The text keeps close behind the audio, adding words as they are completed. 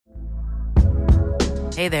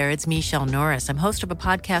Hey there, it's Michelle Norris. I'm host of a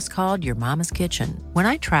podcast called Your Mama's Kitchen. When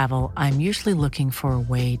I travel, I'm usually looking for a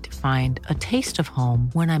way to find a taste of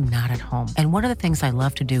home when I'm not at home. And one of the things I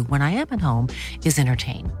love to do when I am at home is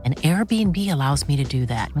entertain. And Airbnb allows me to do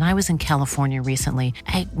that. When I was in California recently,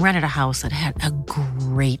 I rented a house that had a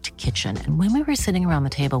great kitchen. And when we were sitting around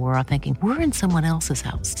the table, we were all thinking, we're in someone else's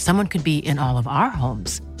house. Someone could be in all of our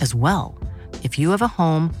homes as well. If you have a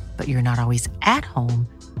home, but you're not always at home,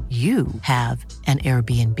 you have an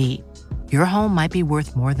Airbnb. Your home might be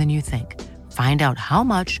worth more than you think. Find out how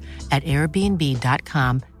much at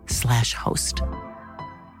airbnb.com/host.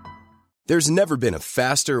 There's never been a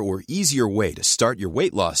faster or easier way to start your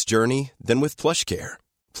weight loss journey than with PlushCare.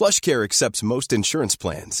 PlushCare accepts most insurance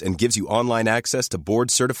plans and gives you online access to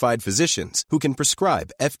board-certified physicians who can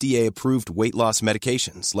prescribe FDA-approved weight loss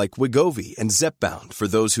medications like Wegovy and Zepbound for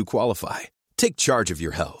those who qualify. Take charge of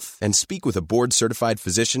your health and speak with a board-certified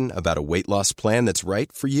physician about a weight loss plan that's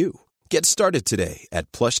right for you. Get started today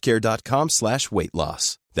at plushcare.com/weight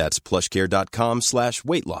loss. That's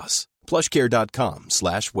plushcare.com/weight loss.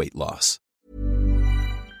 plushcare.com/weight loss.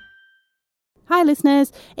 Hi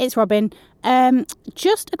listeners, it's Robin.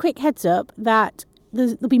 Just a quick heads up that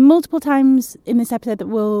there'll be multiple times in this episode that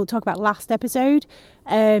we'll talk about last episode.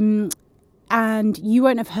 And you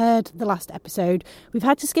won't have heard the last episode. We've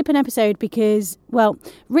had to skip an episode because, well,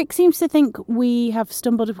 Rick seems to think we have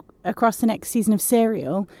stumbled across the next season of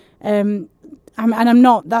Serial. And I'm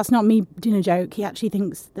not, that's not me doing a joke. He actually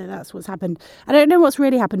thinks that that's what's happened. I don't know what's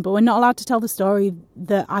really happened, but we're not allowed to tell the story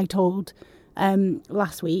that I told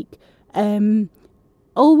last week.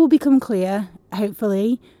 All will become clear,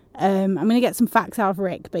 hopefully. I'm going to get some facts out of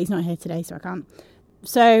Rick, but he's not here today, so I can't.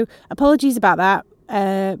 So apologies about that.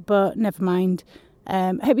 But never mind.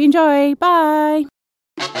 Hope you enjoy. Bye.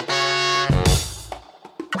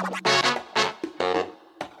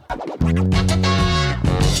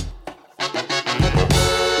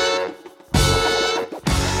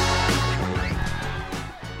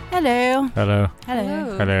 Hello. Hello.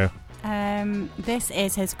 Hello. Hello. This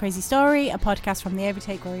is His Crazy Story, a podcast from The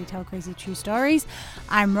Overtake where we tell crazy true stories.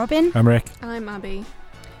 I'm Robin. I'm Rick. I'm Abby.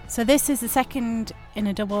 So this is the second in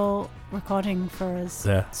a double recording for us.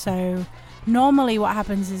 Yeah. So normally what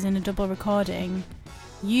happens is in a double recording,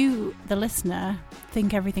 you, the listener,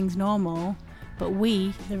 think everything's normal, but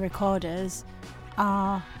we, the recorders,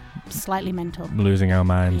 are slightly mental. Losing our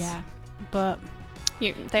minds. Yeah. But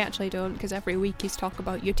They actually don't, because every week you talk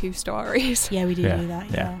about your two stories. yeah, we do Yeah. do that.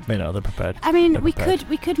 Yeah. They know they're prepared. I mean, They're we prepared.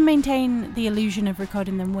 could maintain the illusion of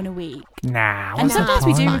recording them one a week. Nah. And what's sometimes the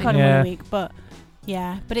we do point? record them Yeah. one a week, but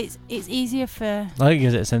it's easier for I think it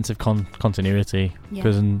gives it a sense of continuity. Yeah.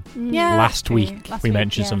 Because Yeah, last true. week Last we week,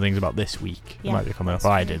 mentioned yeah. some things about this week. Yeah, It might be coming up.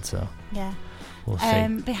 that's I true. did, so yeah. we'll see.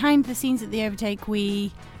 Behind the scenes at The Overtake,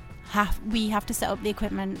 we have to set up the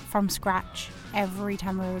equipment from scratch every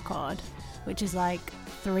time we record, which is like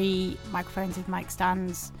 3 microphones with mic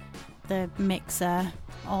stands, the mixer,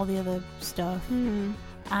 all the other stuff,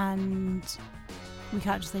 and we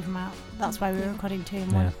can't just leave them out. That's why we're recording 2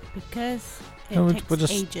 in 1, Yeah. because it No, takes we're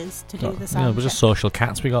just- ages to do the You know, sound. we're just check. social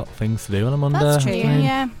cats. We got things to do on a Monday. That's true. afternoon.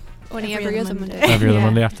 Yeah. Only every other Monday. Every other Yeah.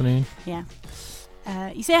 Monday afternoon. Yeah.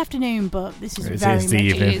 You say afternoon, but this is It's very the much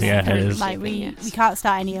evening. Yeah, it is. like we Yes. can't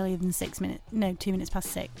start any earlier than 2 minutes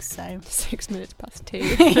past 6. So 6 minutes past 2.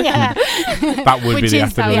 yeah, That would be Which the is the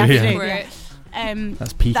afternoon. afternoon. Yeah. Right.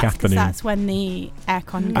 That's peak that's 'cause afternoon. that's when the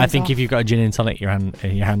aircon. I think if you've got a gin and tonic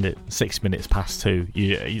in your hand at 6 minutes past 2,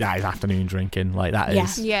 that is afternoon drinking. Like that Yeah.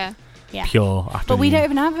 is Yeah. Yeah. pure afternoon. But we don't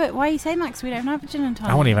even have it. Why are you saying that? 'Cause we don't have a gin and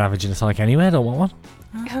tonic. I won't even have a gin and tonic anyway. I don't want one.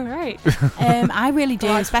 All right. I really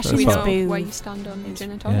do, especially we with That's know booze. where you stand on It's-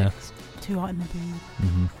 gin and tonics. Too hot in the booze.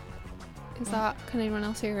 Mm-hmm. Is that, can anyone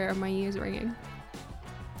else hear it, or are my ears ringing?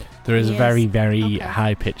 There is a Yes. very, very Okay.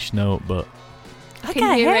 high-pitched note, but I can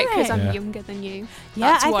can hear hear it because it. I'm Yeah. younger than you.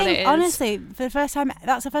 Yeah, That's I what think it is. honestly, for the first time,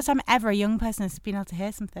 that's the first time ever a young person has been able to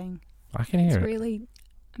hear something. I can It's hear it. really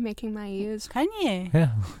making my ears. Can you? Yeah,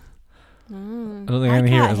 Mm. I don't think I I can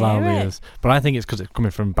hear it can't as loudly hear it. as. But I think it's because it's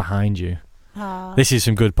coming from behind you. Oh. This is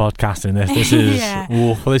some good podcasting. This is. Yeah.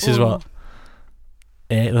 Oof, this is Ooh. what.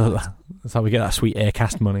 That's how we get that sweet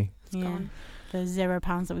Aircast money. Yeah. Gone. The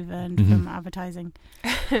 £0 that we've earned Mhm. from advertising.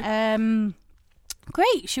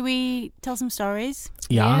 Great. Should we tell some stories?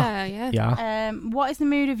 Yeah. What is the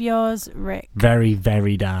mood of yours, Rick? Very,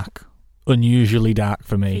 very dark. Unusually dark for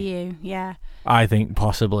For me. you, yeah. I think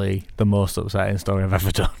possibly the most upsetting story I've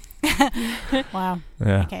ever done. Wow.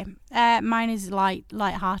 Yeah. Okay. Mine is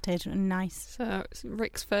light-hearted and nice. So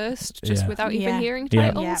Rick's first, just Yeah. without Yeah. even hearing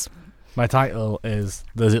Yeah. titles. My title is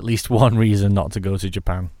 "There's at least one reason not to go to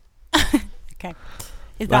Japan."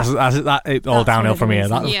 Is That's it, all that's downhill one of from the here.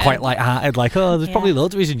 That was reasons? Yeah. quite light-hearted. Like, oh, there's probably Yeah.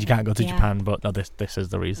 loads of reasons you can't go to Yeah. Japan, but no, this is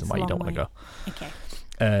the reason It's why a you don't long want to way.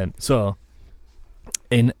 go. Okay. So,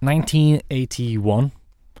 in 1981,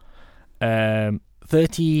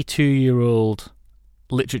 32-year-old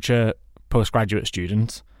literature postgraduate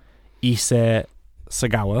student Issei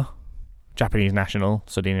Sagawa, Japanese national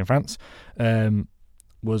studying in France,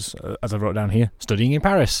 was, as I wrote down here, studying in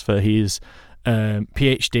Paris for his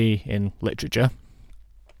PhD in literature.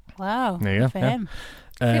 Wow. There you go, For yeah. him.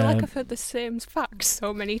 I feel like Um, I've heard the same facts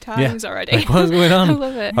so many times already. like, what's going I on?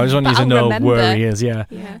 love it. I just want you But to I'll know remember. where he is, yeah.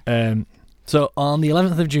 Yeah. So on the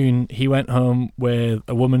 11th of June, he went home with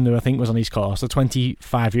a woman who I think was on his course, a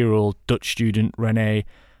 25-year-old Dutch student, Renee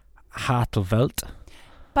Hartelveld.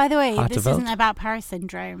 By the way, this Hartevelt? isn't about Paris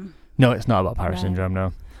syndrome. No, it's not about Paris No. syndrome,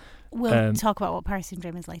 no. We'll talk about what Paris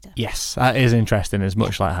syndrome is later. Yes, that is interesting. It's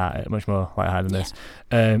much much more lighthearted than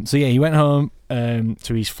this. So yeah, he went home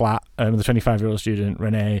to his flat with the 25-year-old student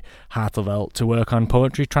Renee Hartelveld to work on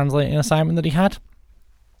poetry translating assignment that he had.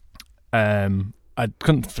 I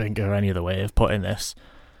couldn't think of any other way of putting this.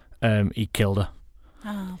 He killed her.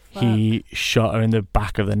 Oh, fuck. He shot her in the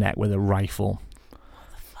back of the neck with a rifle.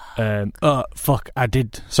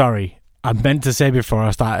 Sorry, I meant to say before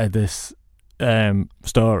I started this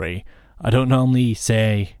story, I don't normally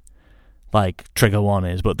say like trigger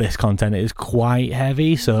warnings, but this content is quite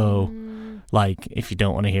heavy, so like if you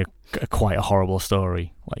don't want to hear quite a horrible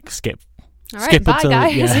story, like skip All right, bye,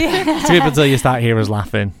 guys. skip until you start hearing us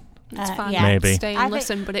laughing. It's fine. yeah. Maybe. Stay I and think-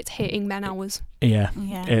 listen, but it's hitting men hours. Yeah.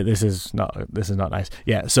 Yeah. This is not nice.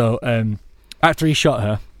 Yeah, so after he shot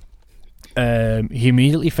her, he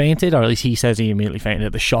immediately fainted, or at least he says he immediately fainted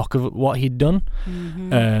at the shock of what he'd done,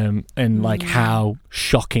 and like how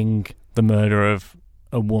shocking the murder of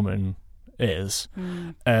a woman is,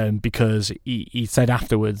 because he said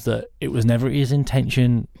afterwards that it was never his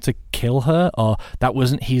intention to kill her, or that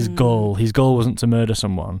wasn't his goal. His goal wasn't to murder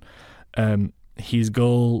someone. His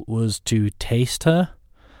goal was to taste her.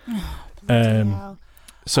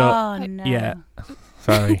 So oh no. yeah.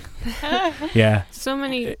 Sorry. Yeah. So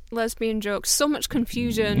many lesbian jokes, so much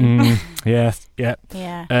confusion. Yes. Yeah.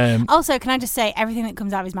 Yeah. Also, can I just say everything that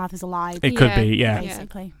comes out of his mouth is a lie. It could Yeah. be. Yeah.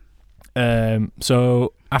 Basically.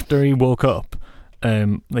 So after he woke up,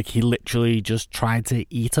 like he literally just tried to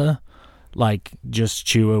eat her, like just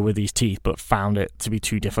chew her with his teeth, but found it to be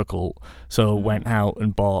too difficult. So went out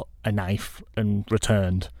and bought a knife and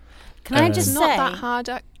returned. Can I It's just not say that hard,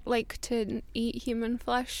 like, to eat human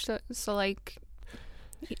flesh. So like,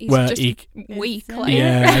 he's Well, just he- weak. Yeah. Like.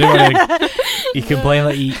 Yeah. Anyway, he complained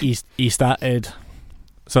that he started.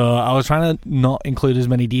 So I was trying to not include as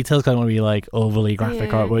many details because I don't want to be like overly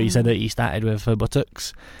graphic. Yeah. But he said that he started with her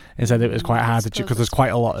buttocks and said it was quite hard to chew because there's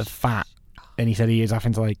quite a lot of fat. And he said he was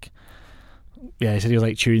having to like, yeah, he said he was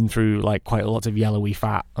like chewing through like quite a lot of yellowy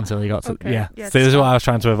fat until he got to, Okay. yeah. Yeah, So this is stop. why I was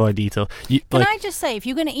trying to avoid detail. Can I just say, if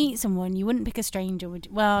you're going to eat someone, you wouldn't pick a stranger, would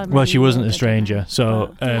you? Well, Well, maybe she you wasn't would, a I don't know. stranger.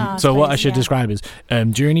 So, But- so what I suppose, should yeah. describe is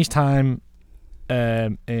during his time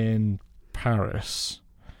in Paris.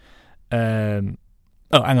 Hang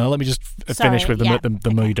on, let me just finish Sorry, with yeah,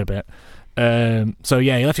 the mood a bit. So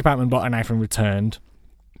yeah, he left the apartment, bought a knife, and returned.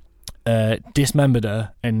 Dismembered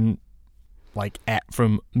her and like ate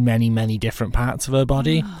from many different parts of her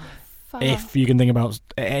body. Fuck. If you can think about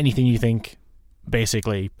anything you think,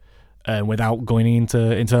 basically, without going into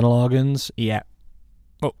internal organs, yeah.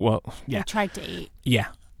 Oh, well, He yeah, tried to eat. yeah.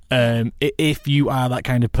 If you are that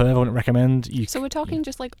kind of perv, I wouldn't recommend you. So we're talking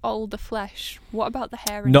just like all the flesh. What about the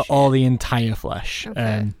hair and Not shit? all the entire flesh.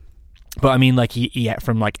 Okay. But I mean, like he ate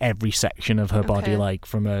from like every section of her body, Okay. like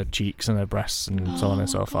from her cheeks and her breasts and so on and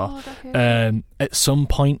so forth. God, okay. At some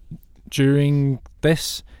point during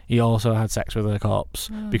this, he also had sex with her corpse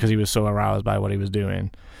because he was so aroused by what he was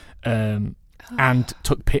doing, and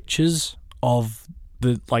took pictures of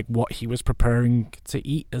the like what he was preparing to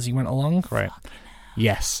eat as he went along. Right.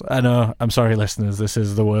 Yes, I know. I'm sorry, listeners. This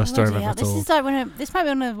is the worst story I've Bloody ever hell, told. This is like this might be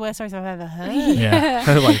one of the worst stories I've ever heard. Yeah.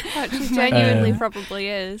 Like, Actually, genuinely Um, probably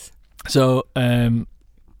is. so,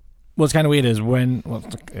 what's kind of weird is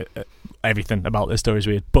everything about this story is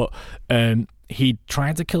weird, but he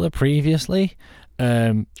tried to kill her previously,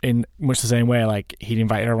 in much the same way. Like he'd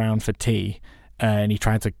invited her around for tea, and he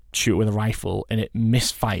tried to shoot with a rifle, and it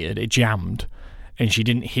misfired, it jammed, and she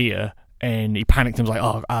didn't hear. And he panicked and was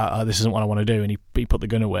like, "Oh, this isn't what I want to do." And he put the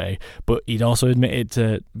gun away. But he'd also admitted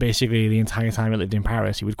to basically the entire time he lived in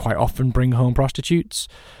Paris, he would quite often bring home prostitutes.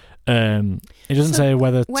 It doesn't So say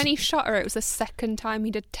whether When he shot her, it was the second time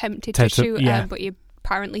he'd attempted To- to shoot yeah. her, but he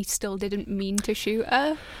apparently still didn't mean to shoot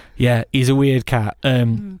her. Yeah, he's a weird cat.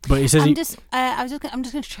 But he says I'm just going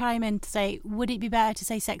to chime in to say, would it be better to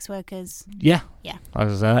say sex workers? Yeah. Yeah. I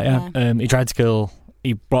was gonna say that, yeah. He tried to kill.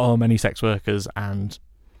 He brought home many sex workers, and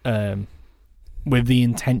with the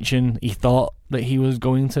intention, he thought that he was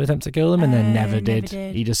going to attempt to kill them, and then never did.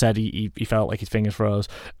 He just said he felt like his fingers froze.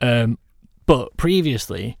 But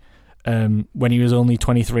previously, when he was only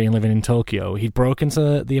 23 and living in Tokyo, he'd broke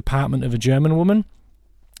into the apartment of a German woman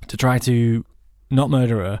to try to not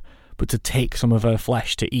murder her, but to take some of her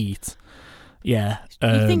flesh to eat. Yeah.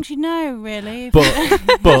 You think she'd know, really?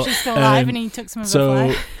 But she's still alive and he took some of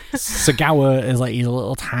her flesh. Sagawa is like, he's a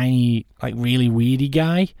little tiny, like really weedy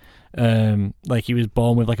guy. Like he was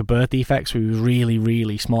born with like a birth defect, so he was really,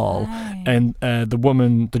 really small. Right. And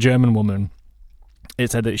the German woman, it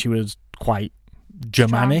said that she was quite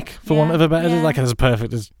Germanic, for want of a better, like as a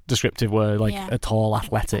perfect descriptive word, like a tall,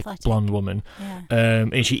 athletic blonde woman. Yeah.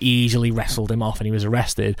 And she easily wrestled him off, and he was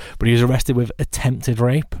arrested. But he was arrested with attempted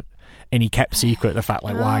rape, and he kept secret the fact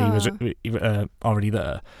like why he was already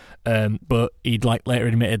there. But he'd like later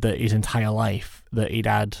admitted that his entire life that he'd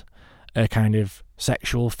had a kind of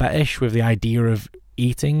sexual fetish with the idea of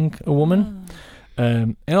eating a woman.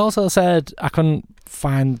 It also said, I couldn't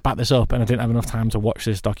back this up, and I didn't have enough time to watch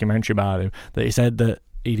this documentary about him, that he said that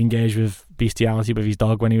he'd engaged with bestiality with his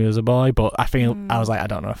dog when he was a boy. But I was like, I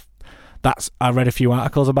don't know if I read a few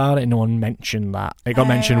articles about it and no one mentioned that. It got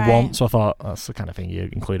mentioned once, so I thought that's the kind of thing you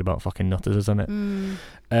include about fucking nutters, isn't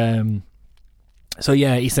it? So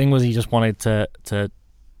yeah, his thing was he just wanted to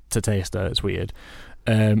taste her. It's weird.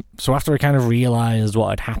 So after he kind of realised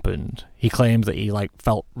what had happened, he claims that he like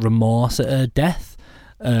felt remorse at her death.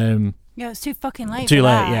 Yeah, it's too fucking late. Too for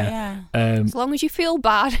late, that, yeah. As long as you feel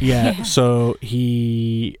bad. Yeah, so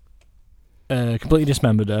he completely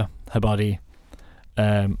dismembered her body,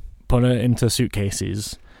 put her into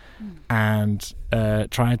suitcases, and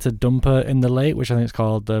tried to dump her in the lake, which I think is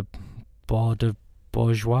called the Bois de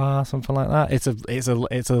Bourgeois, something like that. It's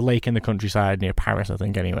a lake in the countryside near Paris, I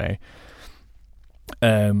think. Anyway,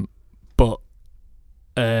 but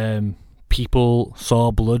people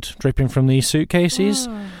saw blood dripping from these suitcases.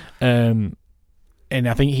 And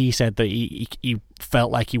I think he said that he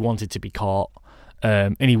felt like he wanted to be caught,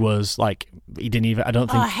 and he was like, he didn't even. I don't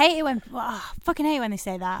think. I hate it when fucking hate it when they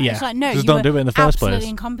say that. Yeah, it's like, no, just you don't do it in the first absolutely place.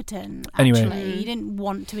 Incompetent. Anyway, actually, you didn't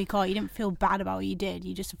want to be caught. You didn't feel bad about what you did.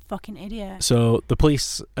 You're just a fucking idiot. So the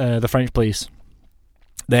police, the French police,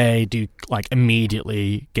 they do like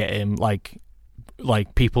immediately get him. Like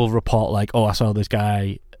people report like, oh, I saw this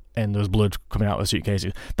guy and there was blood coming out of the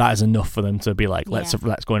suitcases. That is enough for them to be like, let's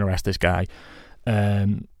go and arrest this guy.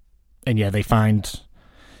 And yeah, they find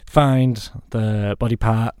the body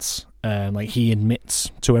parts. Like he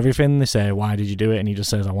admits to everything. They say, why did you do it? And he just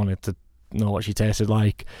says, I wanted to know what she tasted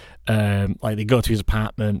like. Like they go to his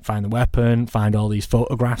apartment, find the weapon, find all these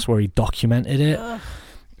photographs where he documented it.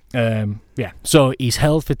 Yeah, so he's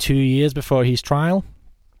held for 2 years before his trial.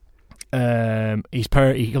 He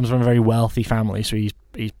comes from a very wealthy family, so his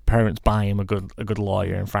parents buy him a good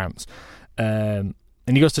lawyer in France. And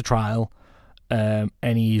he goes to trial, and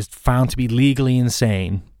he's found to be legally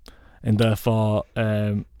insane, and therefore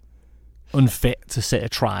unfit to sit a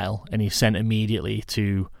trial, and he's sent immediately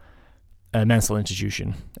to a mental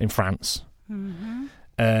institution in France.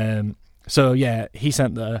 So yeah, he's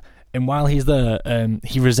sent there, and while he's there,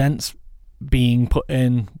 he resents being put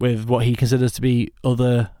in with what he considers to be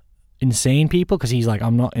other insane people, because he's like,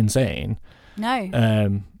 I'm not insane.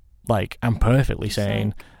 No. Like, I'm perfectly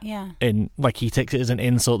sane. Yeah. And like, he takes it as an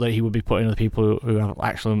insult that he would be putting other people who have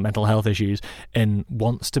actual mental health issues and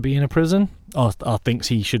wants to be in a prison, or thinks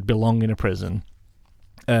he should belong in a prison.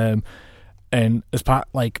 And as part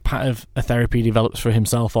of a therapy he develops for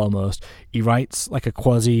himself, almost, he writes like a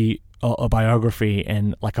quasi autobiography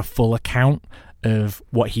and like a full account of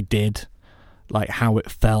what he did, like how it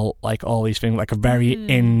felt, like all these things, like a very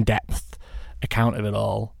in-depth account of it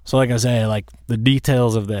all. So like I say, like the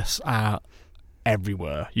details of this are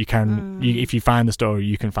everywhere. You can, if you find the story,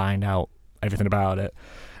 you can find out everything about it.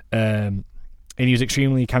 And he was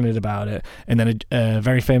extremely candid about it. And then a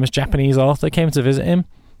very famous Japanese author came to visit him,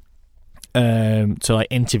 to like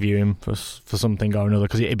interview him for something or another,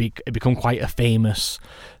 because it become quite a famous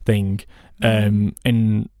thing.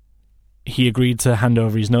 And he agreed to hand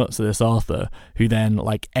over his notes to this author, who then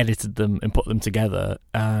like edited them and put them together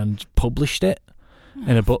and published it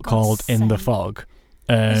in a book called In the Fog.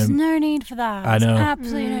 There's no need for that. I know. There's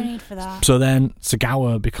absolutely no need for that. So then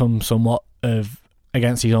Sagawa becomes somewhat of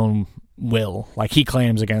against his own will. Like he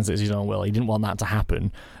claims against his own will. He didn't want that to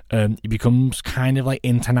happen. He becomes kind of like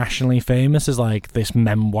internationally famous as like this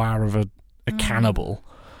memoir of a a cannibal.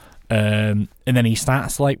 And then he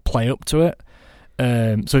starts to like play up to it.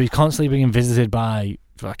 So he's constantly being visited by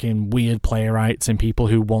fucking weird playwrights and people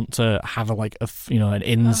who want to have an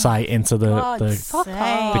insight into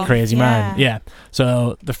the crazy man. Yeah.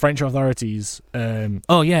 So the French authorities, French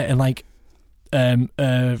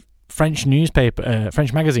newspaper,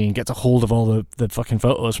 French magazine gets a hold of all the fucking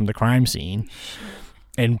photos from the crime scene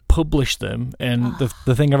and published them. And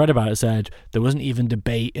the thing I read about it said there wasn't even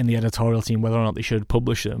debate in the editorial team whether or not they should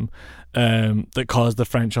publish them, that caused the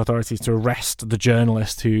French authorities to arrest the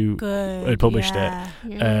journalist who had published it.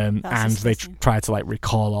 And they tried to like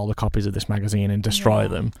recall all the copies of this magazine and destroy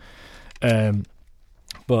them.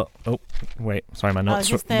 But sorry, my notes.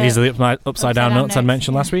 These are the upside down notes I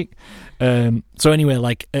mentioned last week. So anyway,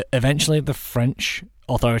 like eventually the French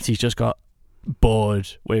authorities just got bored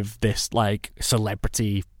with this like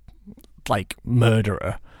celebrity like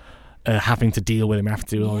murderer having to deal with him, having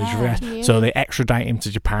to do all these arrests. So they extradite him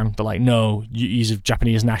to Japan. They're like, no, he's a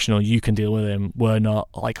Japanese national, you can deal with him. We're not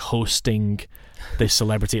like hosting this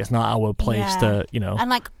celebrity. It's not our place to, and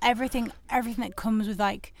like everything that comes with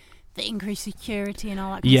like the increased security and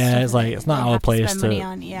all that kind of stuff. It's like it's not our place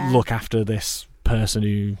to look after this person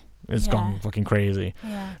who has gone fucking crazy.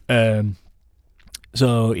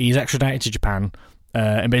 So he's extradited to Japan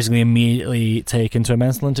and basically immediately taken to a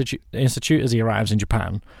mental institute as he arrives in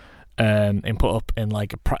Japan, and put up in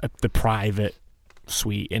like the private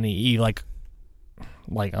suite. And he like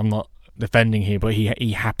I'm not defending here, but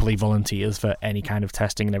he happily volunteers for any kind of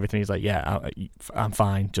testing and everything. He's like, I'm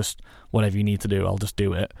fine, just whatever you need to do, I'll just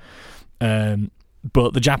do it.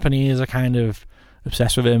 But the Japanese are kind of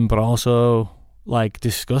obsessed with him, but also like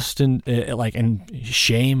disgusted and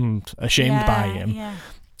ashamed by him.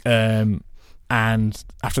 And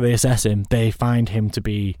after they assess him, they find him to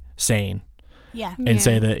be sane. And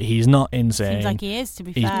say that he's not insane. Seems like he is, to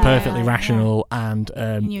be fair. He's perfectly rational and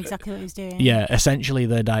he knew exactly what he was doing. Essentially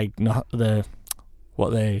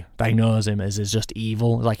what they diagnose him as is just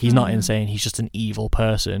evil. Like he's not insane, he's just an evil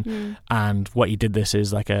person. And what he did this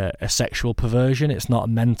is like a sexual perversion. It's not a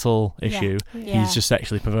mental issue. He's just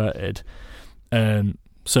sexually perverted.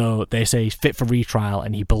 So they say he's fit for retrial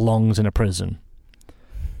and he belongs in a prison.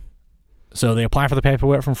 So they apply for the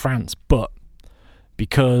paperwork from France, but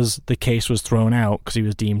because the case was thrown out because he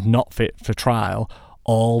was deemed not fit for trial,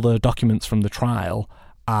 all the documents from the trial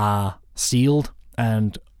are sealed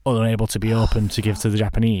and unable to be opened to give to the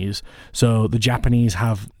Japanese. So the Japanese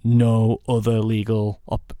have no other legal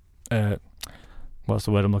what's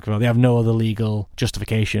the word I'm looking for? They have no other legal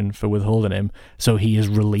justification for withholding him, so he is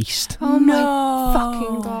released. Oh my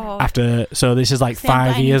fucking god! So this is like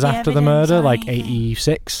 5 years after the murder, like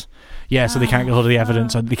 86. So they can't get hold of the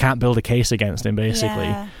evidence, so they can't build a case against him,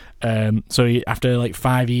 basically. So after like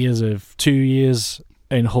 5 years of 2 years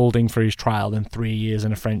in holding for his trial, then 3 years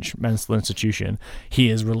in a French mental institution, he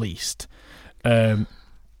is released.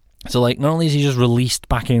 So like not only is he just released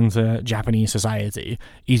back into Japanese society,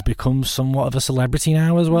 he's become somewhat of a celebrity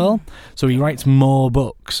now as well. So he writes more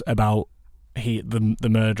books about the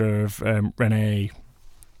murder of René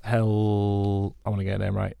Hell. I want to get her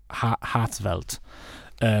name right. Hartvelt.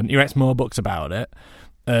 He writes more books about it.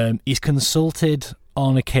 He's consulted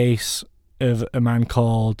on a case of a man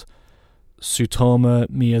called Tsutomu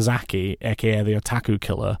Miyazaki, aka the Otaku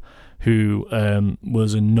Killer, who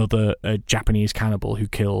was another Japanese cannibal who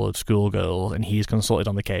killed schoolgirls, and he's consulted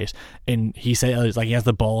on the case. And he says, like, he has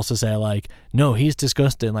the balls to say, like, no, he's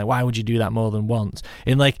disgusting. Like, why would you do that more than once?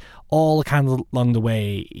 And like all kind of along the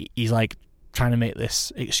way, he's like trying to make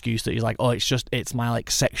this excuse that he's like, oh, it's my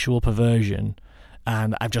like sexual perversion.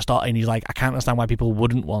 And I've just thought, and he's like, I can't understand why people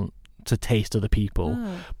wouldn't want to taste other people.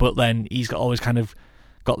 But then he's always kind of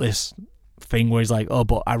got this thing where he's like, oh,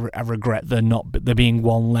 but I regret there being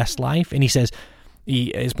one less life. And he says,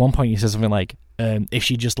 at one point he says something like, if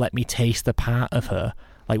she just let me taste the part of her,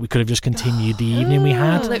 like we could have just continued the evening we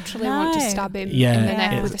had. I literally want to stab him in the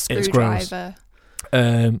neck with a screwdriver.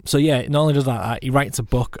 So yeah, not only does that, he writes a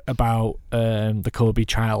book about the Kobe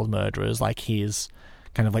child murderers, like his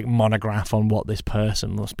kind of like monograph on what this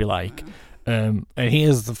person must be like. And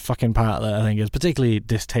here's the fucking part that I think is particularly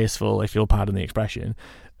distasteful, if you'll pardon the expression,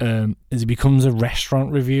 is he becomes a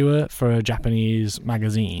restaurant reviewer for a Japanese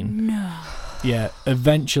magazine. No. Yeah,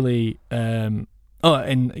 eventually, he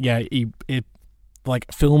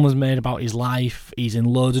like film was made about his life. He's in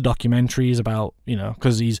loads of documentaries about,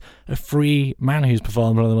 because he's a free man who's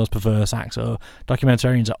performed one of the most perverse acts, so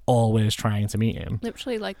documentarians are always trying to meet him.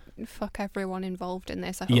 Literally, like, fuck everyone involved in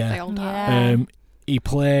this. I hope they all die. He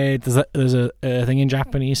played, there's a thing in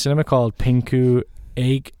Japanese cinema called Pinku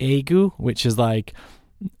Eigu, which is like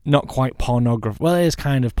not quite pornography. Well, it is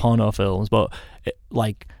kind of porno films, but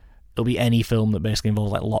it'll be any film that basically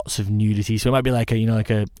involves like lots of nudity. So it might be like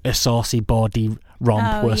a saucy body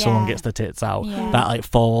romp where someone gets the tits out. Yeah. That like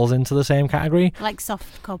falls into the same category. Like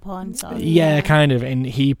softcore porn sort of. Yeah, kind of. And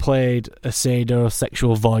he played a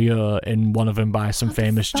sadomasochistic voyeur in one of them by some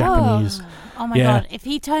famous Japanese. Oh my god! If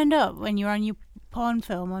he turned up when you're on your porn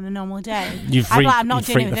film on a normal day, I'm not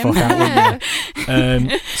doing it with him. Out,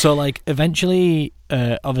 wouldn't you? So like eventually,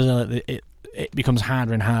 obviously, it becomes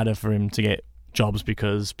harder and harder for him to get jobs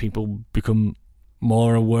because people become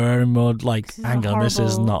more aware and more like, hang on, this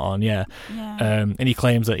is not on. Yeah. And he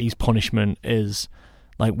claims that his punishment is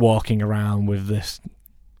like walking around with this,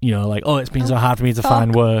 like, oh, it's been so hard for me to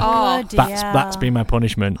find work. That's been my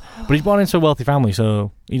punishment. But he's born into a wealthy family,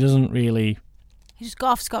 so he doesn't really. He just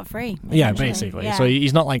got off scot-free. Yeah, basically. Yeah. So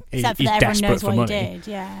he's not like Except he's that desperate knows for what money. He did.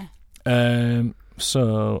 Yeah.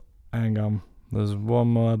 So hang on, there's one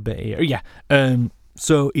more bit here. Yeah.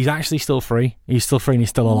 So he's actually still free. He's still free and he's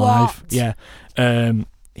still alive. What? Yeah.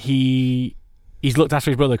 He's looked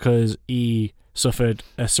after his brother because he suffered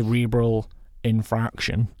a cerebral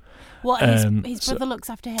infraction. What? His brother looks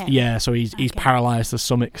after him. Yeah. So he's paralysed to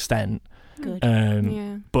some extent. Good.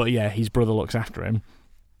 But yeah, his brother looks after him.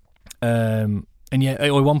 And yeah,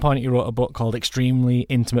 at one point he wrote a book called Extremely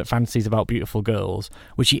Intimate Fantasies About Beautiful Girls,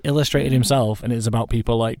 which he illustrated himself, and it's about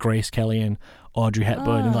people like Grace Kelly and Audrey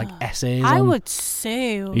Hepburn and like essays. I would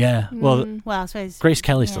sue. Yeah, well, I suppose Grace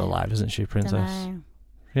Kelly's still alive, isn't she, Princess?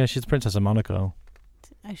 Yeah, she's the Princess of Monaco.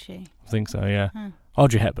 Is she? I think so. Yeah.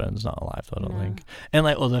 Audrey Hepburn's not alive, though, I don't think. And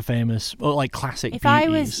like other famous, or like classic. If I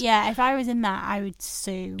was in that, I would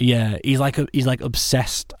sue. Yeah, he's like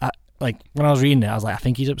obsessed. Like when I was reading it, I was like, I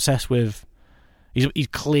think he's obsessed with. He's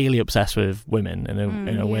clearly obsessed with women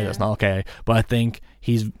in a way that's not okay. But I think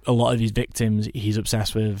a lot of his victims, he's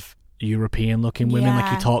obsessed with European looking women.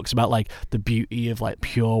 Like he talks about like the beauty of like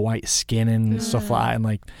pure white skin and stuff like that. And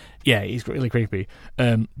like, yeah, he's really creepy.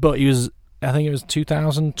 But I think it was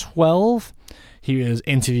 2012. He was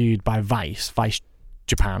interviewed by Vice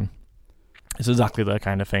Japan. It's exactly that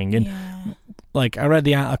kind of thing. And like I read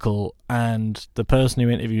the article, and the person who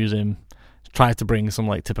interviews him tried to bring some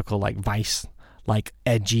like typical like Vice like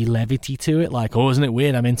edgy levity to it, like, oh, isn't it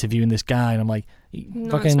weird I'm interviewing this guy? And I'm like,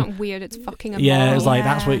 no, it's not weird, it's fucking immoral. Yeah, it's like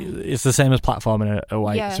that's what it's the same as platforming a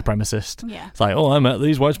white supremacist. It's like, oh, I met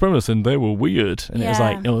these white supremacists and they were weird, and it's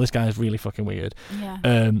like, no, this guy's really fucking weird.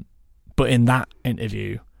 But in that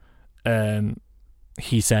interview,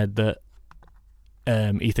 he said that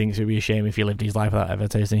he thinks it would be a shame if he lived his life without ever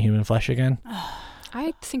tasting human flesh again.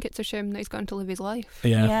 I think it's a shame that he's going to live his life.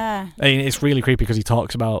 Yeah. I mean, it's really creepy because he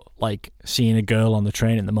talks about like seeing a girl on the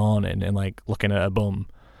train in the morning and like looking at her bum,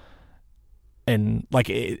 and like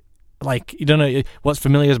it, like you don't know what's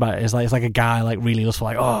familiar about it is like it's like a guy like really just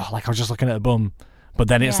like, oh, like I was just looking at her bum, but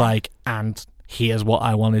then it's like, and here's what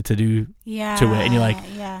I wanted to do to it, and you're like,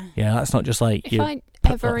 yeah, that's not just like if I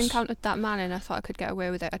ever encountered that man and I thought I could get away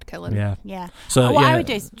with it, I'd kill him. Yeah. So what I would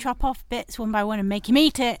do is chop off bits one by one and make him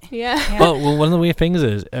eat it. Yeah. Well, one of the weird things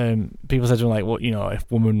is people said to him like, well, if a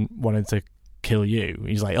woman wanted to kill you,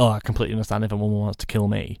 he's like, oh, I completely understand if a woman wants to kill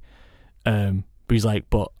me. But he's like,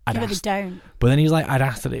 but I'd ask. Don't. But then he's like, I'd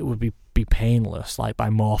ask that it would be painless, like by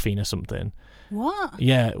morphine or something. What?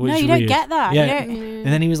 Yeah. No, you don't get that. Yeah. And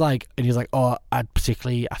then he was like, oh, I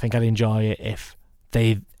think I'd enjoy it if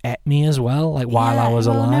they ate me as well, like while I was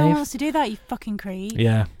alive. No one wants to do that, you fucking creep.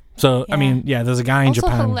 Yeah. So I mean, there's a guy in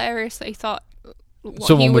Japan. Also hilarious that he thought what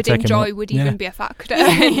someone he would take enjoy would even be a factor.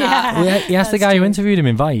 He asked the guy who interviewed him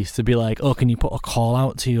in Vice to be like, oh, can you put a call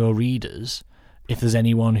out to your readers if there's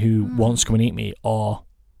anyone who wants to come and eat me or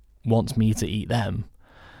wants me to eat them?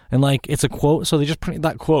 And like, it's a quote, so they just printed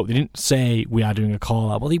that quote. They didn't say we are doing a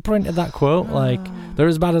call out. Well, they printed that quote. Like, they're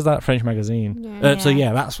as bad as that French magazine. So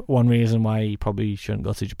yeah, that's one reason why you probably shouldn't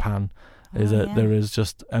go to Japan, is that there is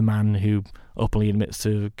just a man who openly admits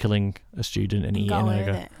to killing a student and eating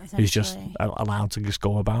her, who's just allowed to just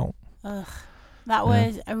go about. Ugh. That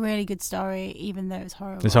was a really good story, even though it's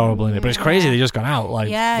horrible. It's horrible, isn't it? But it's crazy they just got out. Like,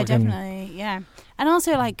 definitely, And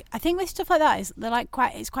also, like, I think with stuff like that,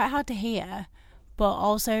 it's quite hard to hear. But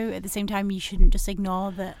also, at the same time, you shouldn't just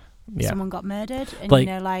ignore that someone got murdered.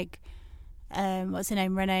 And, like, what's her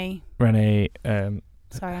name? Renee. Sorry,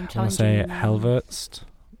 I'm challenging you. say Helverst.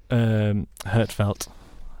 Hertzfeld.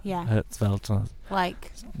 Yeah. Hertzfeld.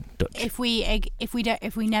 Like, Dutch. if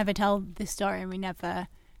we never tell this story and we never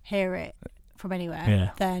hear it from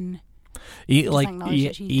anywhere, then he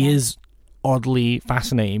is oddly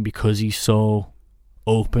fascinating because he's so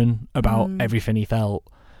open about everything he felt.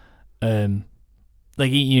 Like,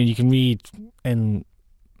 you can read in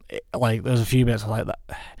like there's a few bits like that.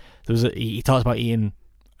 He talks about eating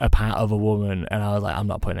a part of a woman, and I was like, I'm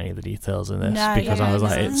not putting any of the details in this because I was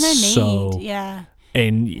like, it's there's so no need. Yeah.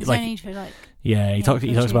 And There's like, no need for like. yeah, he talks for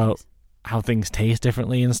about cheese. how things taste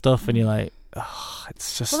differently and stuff, and you're like, oh,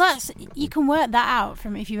 it's just. Well, you can work that out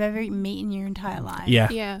from if you've ever eaten meat in your entire life.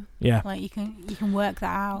 Yeah. Like you can work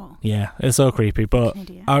that out. Yeah, it's so creepy, but An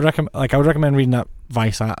idiot. I would recommend reading that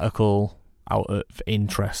Vice article out of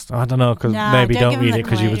interest. I don't know, because Nah, maybe don't don't give read them it the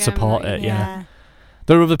because you would credit. support it. Yeah,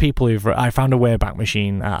 there are other people who've. I found a Wayback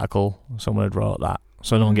Machine article. Someone had wrote that,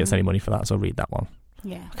 so no one gets any money for that. So read that one.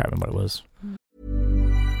 Yeah. I can't remember what it was.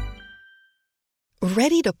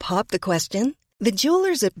 Ready to pop the question? The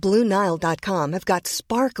jewelers at BlueNile.com have got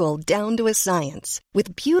sparkle down to a science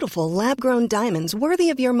with beautiful lab-grown diamonds worthy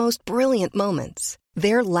of your most brilliant moments.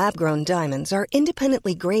 Their lab-grown diamonds are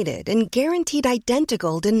independently graded and guaranteed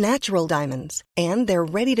identical to natural diamonds, and they're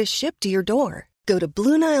ready to ship to your door. Go to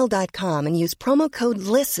BlueNile.com and use promo code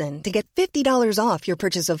LISTEN to get $50 off your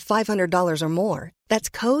purchase of $500 or more. That's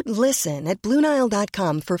code LISTEN at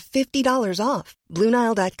BlueNile.com for $50 off.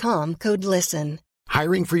 BlueNile.com, code LISTEN.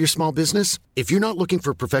 Hiring for your small business? If you're not looking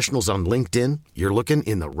for professionals on LinkedIn, you're looking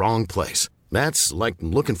in the wrong place. That's like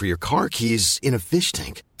looking for your car keys in a fish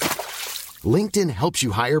tank. LinkedIn helps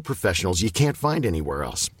you hire professionals you can't find anywhere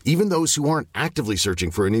else, even those who aren't actively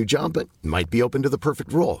searching for a new job but might be open to the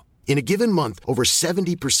perfect role. In a given month, over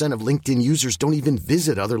 70% of LinkedIn users don't even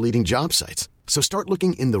visit other leading job sites. So start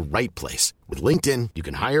looking in the right place. With LinkedIn, you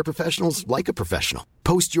can hire professionals like a professional.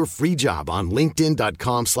 Post your free job on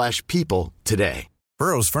linkedin.com/people today.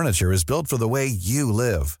 Burrow's furniture is built for the way you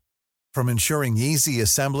live. From ensuring easy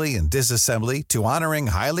assembly and disassembly to honoring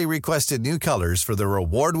highly requested new colors for their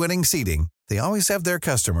award-winning seating, they always have their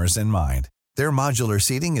customers in mind. Their modular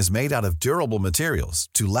seating is made out of durable materials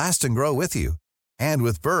to last and grow with you. And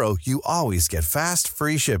with Burrow, you always get fast,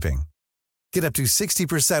 free shipping. Get up to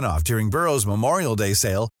 60% off during Burrow's Memorial Day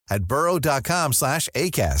sale at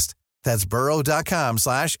burrow.com/ACAST. That's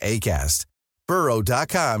burrow.com/ACAST.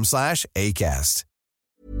 burrow.com/ACAST.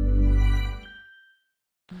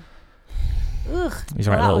 Ugh. He's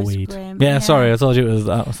right, that little was weed. grim. Yeah, sorry, I told you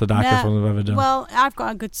that was the darkest No, one we've ever done. Well, I've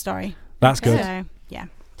got a good story. That's good. So, yeah.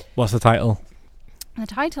 What's the title? The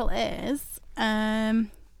title is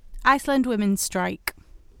Iceland Women's Strike.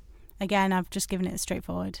 Again, I've just given it a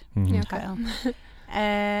straightforward Yeah, title.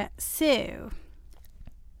 So,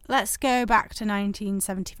 let's go back to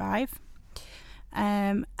 1975.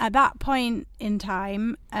 At that point in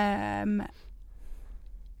time, That's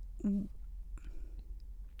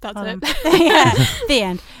hold it. on. Yeah, the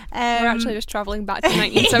end. We're actually just travelling back to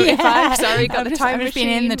 1975. Sorry, got the time I've just machine.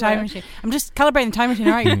 been in the time but- machine. I'm just calibrating the time machine.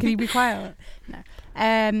 All right, can you be quiet? No.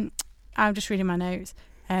 I'm just reading my notes.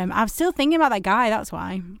 I'm still thinking about that guy. That's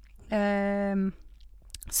why.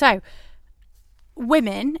 So,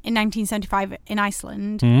 women in 1975 in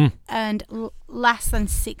Iceland earned less than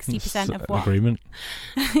 60% of what? Agreement.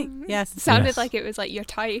 Yes. Sounded Yes. like it was like your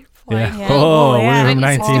type. Yeah. Like, Yeah. Oh, yeah. we're from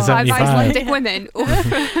 1965 1975. Icelandic women.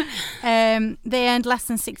 They earned less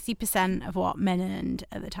than 60% of what men earned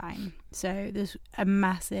at the time. So there's a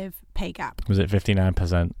massive pay gap. Was it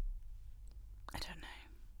 59%? I don't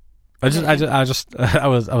know. I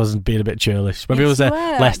was being a bit churlish. Maybe it was Yes, a you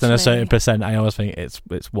were, less than a actually. certain percent. I always think it's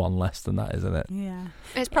one less than that, isn't it? Yeah.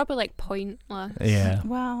 It's probably like pointless. Yeah.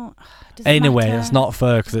 Well, does it Anyway, matter? it's not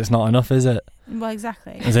fair because it's not enough, is it? Well,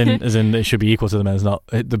 exactly. As in, it should be equal to the men's. Not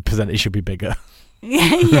the percentage should be bigger.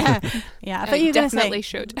 yeah. I thought you were going to definitely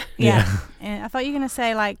say. should. Yeah. I thought you were going to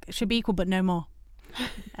say like should be equal but no more.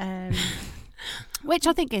 Which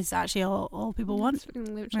I think is actually all people want.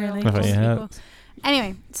 Really. I thought you had. People.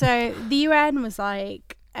 Anyway, so the UN was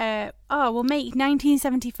like, we'll make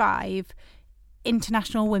 1975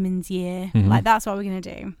 International Women's Year. Mhm. Like, that's what we're going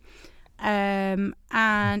to do. And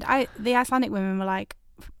the Icelandic women were like,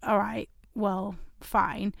 all right, well,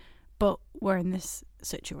 fine, but we're in this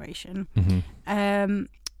situation. Mm-hmm.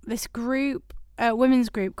 This group, women's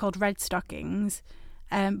group called Red Stockings,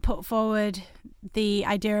 put forward the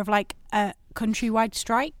idea of like a countrywide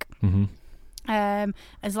strike Mm-hmm.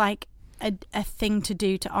 as like a thing to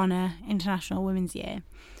do to honour International Women's Year.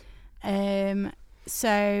 So,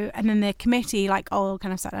 and then the committee like all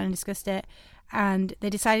kind of sat down and discussed it, and they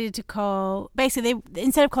decided to call, basically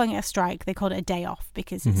instead of calling it a strike, they called it a day off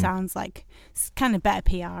because it sounds like it's kind of better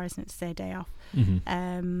PR, isn't it, to say a day off.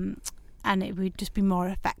 Mm-hmm. And it would just be more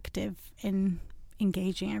effective in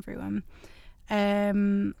engaging everyone.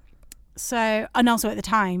 So, and also at the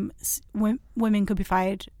time, women could be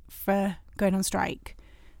fired for going on strike,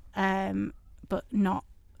 but not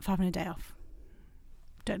for having a day off.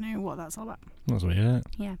 Don't know what that's all about. That's weird, isn't it?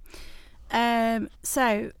 Yeah.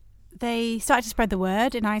 So they started to spread the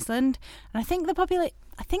word in Iceland, and I think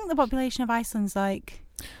the population of Iceland's like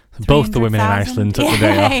both the women in Iceland took the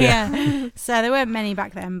day off. Yeah. So there weren't many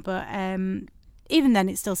back then, but even then,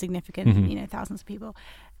 it's still significant. Mm-hmm. Thousands of people.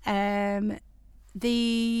 It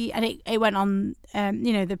went on.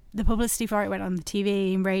 The publicity for it went on the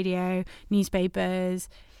TV and radio, newspapers,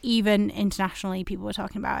 even internationally. People were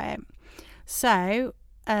talking about it. So,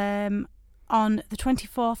 on the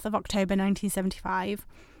 24th of October 1975,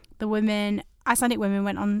 Icelandic women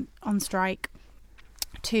went on strike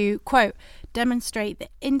to, quote, demonstrate the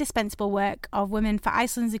indispensable work of women for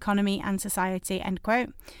Iceland's economy and society, end quote,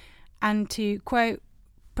 and to, quote,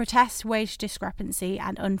 protest wage discrepancy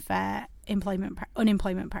and unfair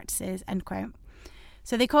unemployment practices, end quote.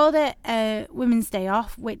 So they called it Women's Day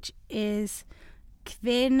Off, which is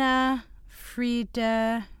Kvinna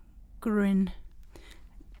Fridagrun.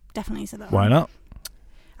 Definitely said that. Why not?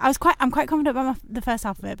 I'm quite confident about the first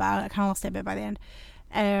half of it, but I kind of lost it a bit by the end.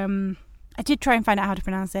 I did try and find out how to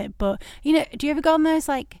pronounce it, but do you ever go on those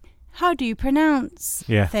like, how do you pronounce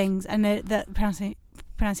things? And the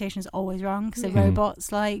pronunciation is always wrong because the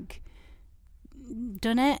robot's like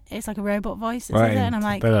done it. It's like a robot voice that says it, and I'm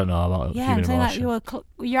like, they don't know about human emotion. Like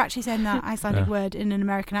you're actually saying that Icelandic word in an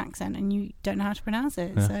American accent, and you don't know how to pronounce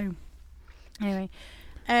it. Yeah. So anyway.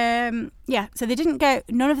 So they didn't go,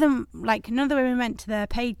 none of the women went to their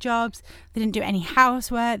paid jobs. They didn't do any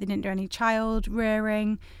housework. They didn't do any child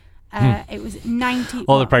rearing. It was 90.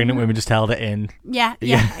 All the pregnant women just held it in. Yeah,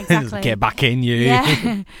 exactly. Get back in, you.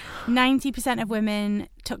 Yeah. 90% of women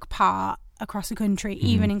took part across the country,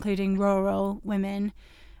 even including rural women.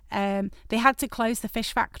 They had to close the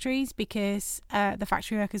fish factories because the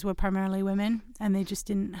factory workers were primarily women, and they just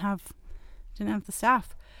didn't have the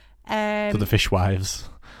staff. For the fishwives.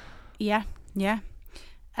 Yeah.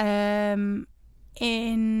 On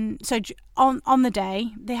the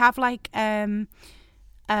day they have like a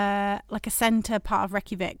centre part of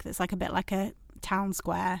Reykjavik that's like a bit like a town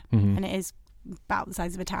square, and it is about the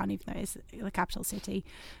size of a town, even though it's the capital city.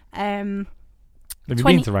 Have you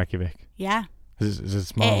been to Reykjavik? Yeah. Is it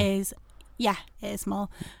small? It is. Yeah, it is small.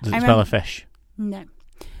 Does it smell of fish? No.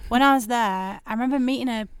 When I was there, I remember meeting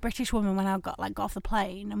a British woman when I got off the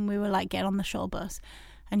plane, and we were like getting on the shuttle bus,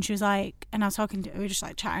 and she was like, and I was talking to her, we were just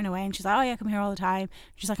like chatting away, and she's like, oh yeah, I come here all the time.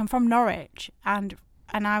 She's like, I'm from Norwich, and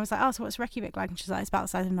I was like, oh, so what's Reykjavik like? And she's like, it's about the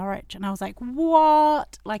size of Norwich. And I was like,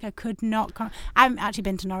 what? Like, I could not I haven't actually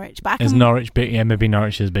been to Norwich, but Is Norwich big? Yeah, maybe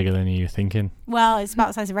Norwich is bigger than you're thinking. Well, it's about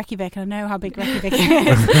the size of Reykjavik, and I know how big Reykjavik is.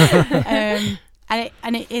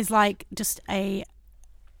 And it is like just a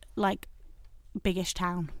like biggish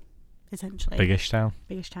town. Essentially, biggish town.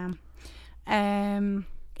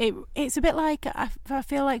 It's a bit like I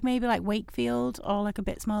feel like maybe like Wakefield, or like a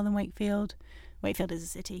bit smaller than Wakefield. Wakefield is a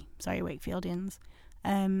city. Sorry, Wakefieldians.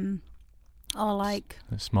 Or like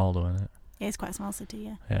it's small though, isn't it? It's quite a small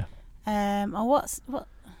city, yeah. Or what? I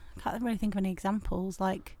can't really think of any examples.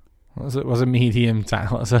 Like, was a medium town?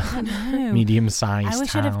 What's a medium-sized town? I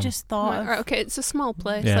wish I'd have just thought. Okay, it's a small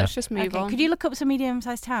place. Yeah. Let's just move on. Could you look up some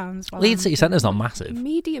medium-sized towns? Leeds city centre's not massive.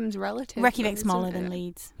 Medium's relative. Reykjavik's smaller than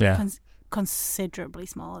Leeds. Yeah, considerably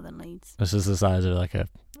smaller than Leeds. This is the size of like a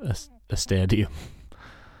stadium.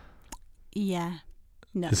 Yeah.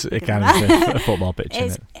 No, it kind of a football pitch,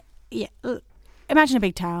 isn't it? Yeah. Imagine a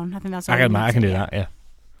big town. I think that's. I can do that. Yeah.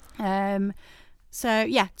 So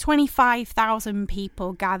yeah, 25,000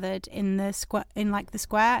 people gathered in the square, and at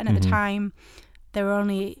the time, there were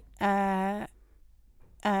only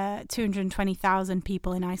 220,000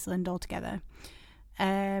 people in Iceland altogether.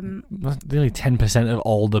 Nearly 10% of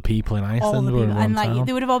all the people in Iceland were in one town.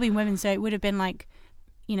 They would have all been women, so it would have been like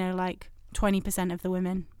 20% of the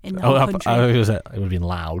women in the whole country. It would have been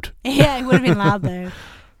loud. Yeah, it would have been loud though.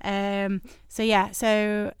 So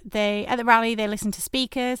they at the rally they listened to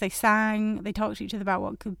speakers, they sang, they talked to each other about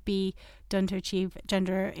what could be done to achieve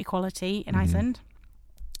gender equality in Iceland.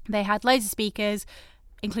 They had loads of speakers,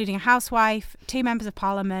 including a housewife, 2 members of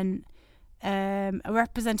parliament, a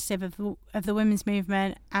representative of the women's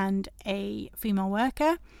movement, and a female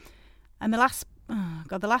worker. And the last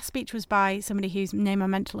speech was by somebody whose name I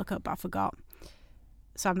meant to look up but I forgot,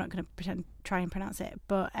 so I'm not going to try and pronounce it.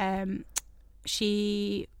 But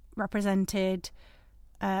she represented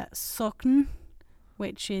Sokn,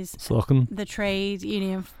 which is the trade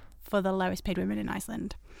union for the lowest paid women in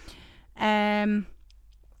Iceland. What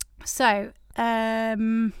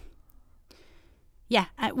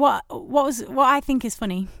I think is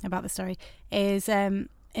funny about the story is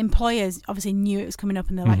employers obviously knew it was coming up,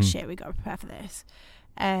 and they're like, shit, we got to prepare for this.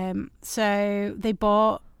 So they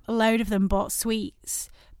bought, a load of them bought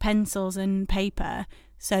sweets, pencils and paper,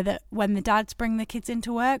 so that when the dads bring the kids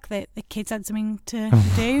into work, the kids had something to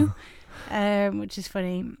do, which is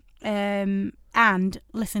funny. And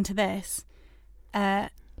listen to this.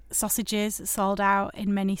 Sausages sold out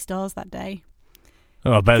in many stores that day.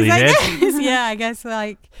 Oh, I bet they did. Yeah, I guess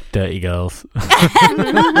like dirty girls. No,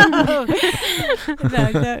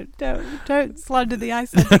 don't slander the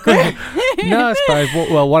Icelandic group. No, it's fine.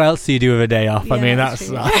 Well, what else do you do with a day off? Yeah, I mean, that's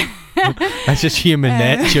just human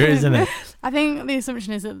nature, isn't it? I think the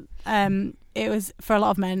assumption is that it was, for a lot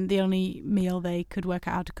of men, the only meal they could work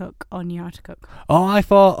out how to cook or knew how to cook. Oh, I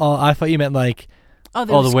thought you meant like. Oh,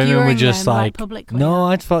 the women were just like publicly. No,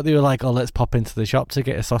 I thought they were like, oh, let's pop into the shop to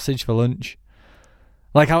get a sausage for lunch.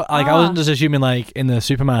 I wasn't just assuming like in the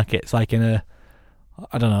supermarkets, like in a,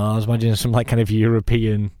 I don't know, I was imagining some like kind of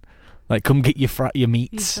European, like come get your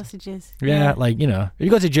meats. These sausages. Yeah, like, you know, if you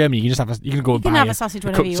go to Germany, you can go buy have a sausage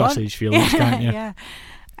whenever you want. sausage for your lunch, can't you? Yeah.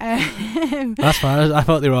 That's fine. I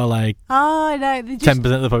thought they were all like, oh no, 10% of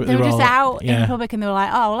the public. They were just all, out in public and they were like,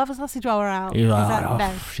 oh, we'll have a sausage while we're out. You're like,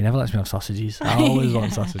 no. She never lets me have sausages. I always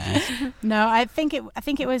want sausages. No, I think it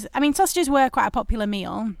was. I mean, sausages were quite a popular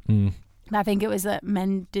meal. I think it was that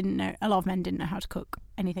a lot of men didn't know how to cook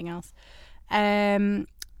anything else.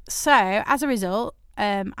 So as a result,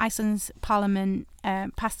 Iceland's parliament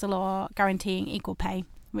passed a law guaranteeing equal pay,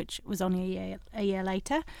 which was only a year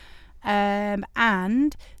later.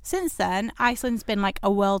 And since then, Iceland's been like a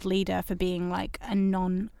world leader for being like a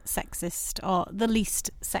non-sexist or the least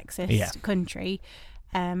sexist country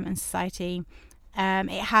and society.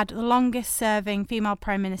 It had the longest serving female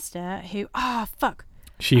prime minister who,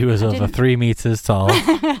 she was over 3 meters tall.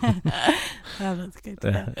 Oh, that's good.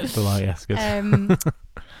 It's a lot, yes, good.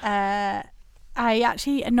 I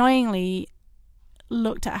actually annoyingly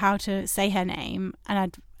looked at how to say her name,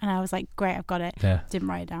 and I was like, great, I've got it. Yeah. Didn't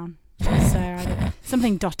write it down. So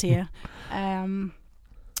something dottier. No,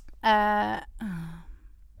 I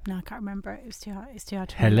can't remember it. It's too hard. It's too hard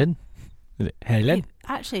to remember. Helen? Is it Helen?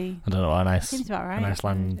 Actually, I don't know what a nice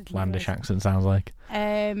Icelandic accent sounds like.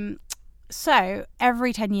 So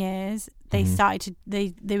every 10 years they started to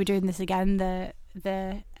they were doing this again. The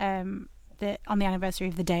on the anniversary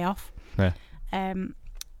of the day off. Yeah.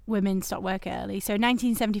 Women stopped work early. So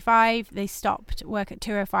 1975 they stopped work at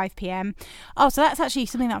 2:05 p.m. Oh, so that's actually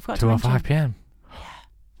something that I forgot to mention. 2:05 p.m. Yeah.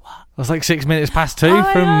 What? That's like 6 minutes past 2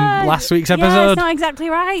 from last week's episode. Yeah, it's not exactly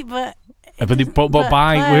right, but within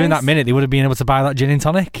that minute they would have been able to buy that gin and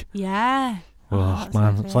tonic. Yeah. Oh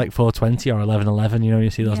man, it's like 4:20 or 11:11. You know, you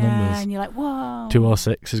see those numbers. And you're like, whoa.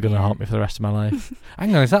 2:06 is going to haunt me for the rest of my life.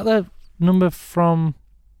 Hang on, is that the number from?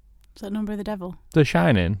 Is that number of the devil? The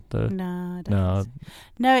Shining. No,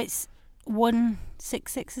 it's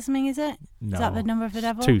 166 or something. Is it? No. Is that the number of the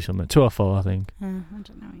devil? 204, I think. I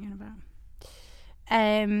don't know what you're about.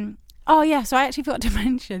 Oh yeah, so I actually forgot to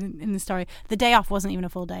mention in the story, the day off wasn't even a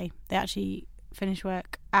full day. They actually finished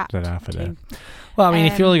work at half a 2. day. Well, I mean,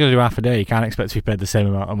 if you're only going to do half a day, you can't expect to be paid the same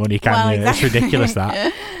amount of money, can you? Exactly. It's ridiculous,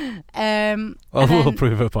 that. We'll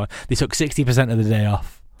prove a point. They took 60% of the day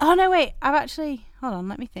off. Oh, no, wait. Hold on,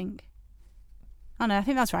 let me think. Oh, no, I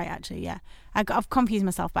think that's right, actually, yeah. I've confused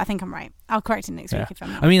myself, but I think I'm right. I'll correct it next week if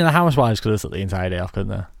I'm not. I mean, the housewives could have took the entire day off, couldn't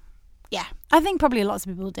they? Yeah. I think probably lots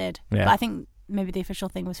of people did. Yeah. But I think maybe the official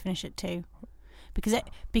thing was finish at 2. Because it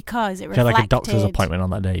reflected... If you had like a doctor's appointment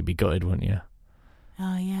on that day, you'd be gutted, wouldn't you?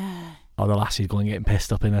 Oh, yeah. Or the lassies going getting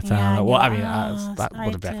pissed up in their town. That would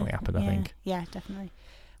have definitely happened, I think. Yeah, definitely.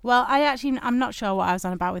 Well, I'm not sure what I was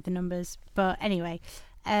on about with the numbers. But anyway,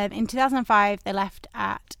 in 2005, they left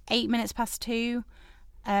at 8 minutes past 2,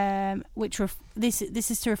 which this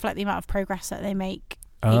is to reflect the amount of progress that they make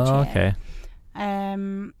each year. Okay.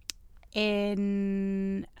 And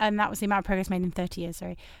that was the amount of progress made in 30 years,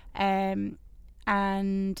 sorry.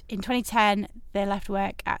 And in 2010 they left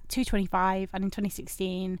work at 2:25, and in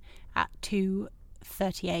 2016 at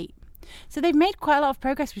 2:38. So they've made quite a lot of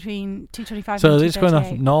progress between 2:25 so and 2:38. this going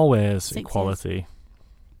off Norway's equality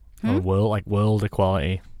or world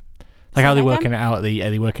equality. Like, how are they working it out? Are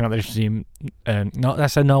they working out the difference between not I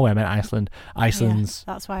said Norway, I meant Iceland. Iceland's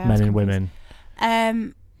that's why men and women. Yeah.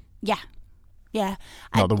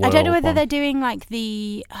 Not the world I don't know whether one. they're doing like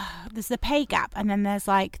there's the pay gap, and then there's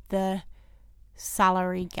like the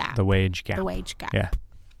salary gap. The wage gap. Yeah.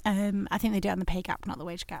 I think they do it on the pay gap, not the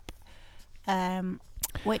wage gap.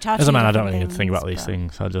 Which are as a man, I don't really really need to think about these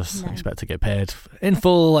things. I just expect to get paid in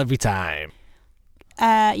full every time.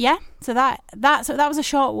 Yeah. So that was a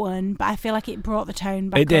short one, but I feel like it brought the tone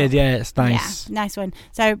back. It did, up. yeah. It's nice. Yeah, nice one.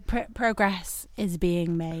 So progress is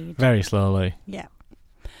being made very slowly. Yeah.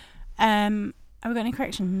 Have we got any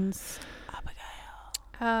corrections, Abigail?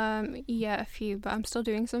 Yeah, a few, but I'm still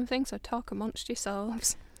doing something, so talk amongst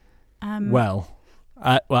yourselves. Well,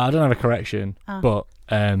 I don't have a correction, but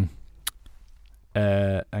hang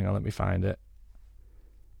on, let me find it.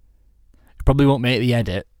 It probably won't make the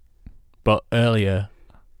edit, but earlier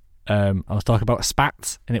I was talking about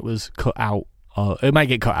spats and it was cut out, or it might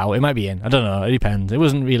get cut out, it might be in, I don't know, it depends. It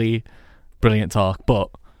wasn't really brilliant talk, but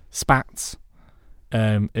spats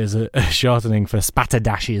is a shortening for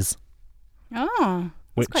spatterdashes. Oh,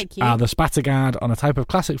 which quite cute. are the spatter guard on a type of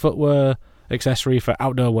classic footwear accessory for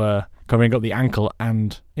outdoor wear, covering up the ankle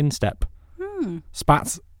and instep.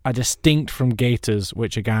 Spats are distinct from gaiters,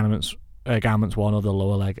 which are garments worn over the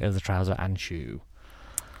lower leg as a trouser and shoe.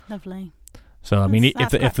 Lovely. So I mean,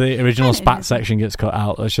 if the original spat section gets cut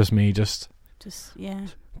out, that's just me just yeah.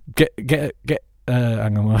 Get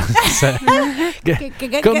hang on,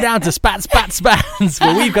 come down to spats,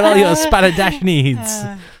 where we've got all your spatter dash needs.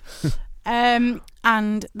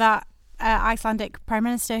 And that Icelandic Prime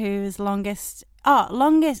Minister who is longest. So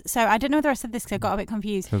I don't know whether I said this because I got a bit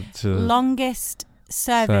confused. Longest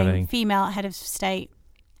serving female head of state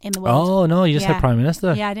in the world. Oh no, you just said Prime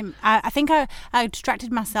Minister. Yeah, I didn't. I think I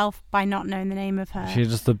distracted myself by not knowing the name of her. She's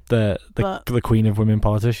just the queen of women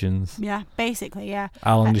politicians. Yeah, basically, yeah.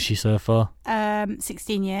 How long does she serve for?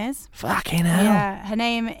 16 years. Fucking hell. Yeah, her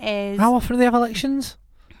name is. How often do they have elections?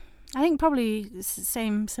 I think probably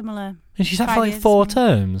similar. And she's had for like 4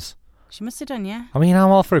 terms. She must have done, yeah. I mean, I'm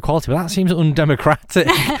all for equality, but that seems undemocratic.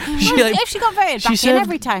 If she got voted back in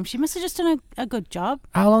every time, she must have just done a good job.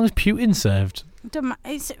 How long has Putin served? That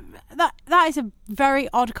is a very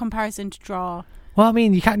odd comparison to draw. Well, I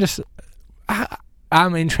mean, you can't just.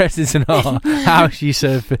 I'm interested to know how she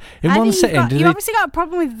served in one sitting. You obviously got a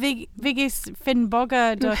problem with Vigdis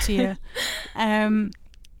Finnbogadottir.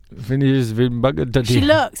 She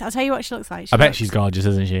looks. I'll tell you what she looks like. I bet she's gorgeous,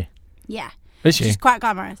 isn't she? Yeah. Is she? She's quite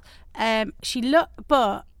glamorous. But she's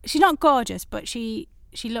not gorgeous. But she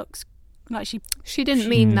looks like she. She didn't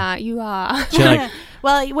mean that. You are.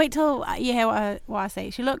 Well, wait till you hear what I say.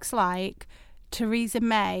 She looks like Theresa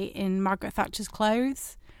May in Margaret Thatcher's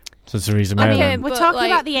clothes. So Theresa May. Okay, we're talking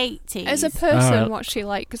about the 80s. As a person, what's she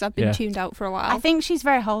like? Because I've been tuned out for a while. I think she's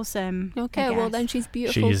very wholesome. Okay, well then she's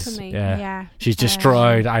beautiful to me. Yeah. She's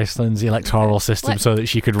destroyed Iceland's electoral system so that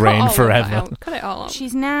she could reign forever. Cut it all out.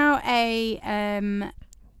 She's now a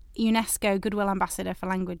UNESCO Goodwill Ambassador for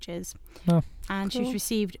Languages. Oh, and she's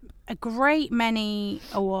received a great many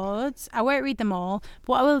awards. I won't read them all. But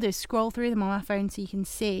what I will do is scroll through them on my phone so you can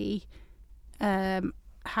see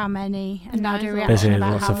how many, and I'll do a reaction basically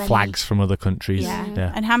about lots how of many. flags from other countries.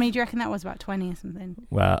 Yeah. And how many do you reckon that was? About 20 or something?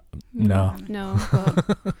 Well, no.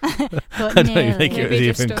 But I don't think it was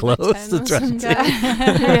even close to 20. All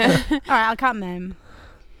right, I'll count them.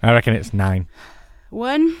 I reckon it's 9.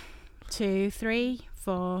 1, 2, 3,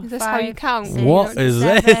 4, is this 5, how you count? 6, what is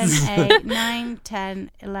 7, this? 8, 9,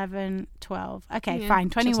 10, 11, 12. Okay,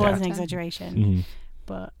 fine. 20 was an exaggeration. Mm-hmm.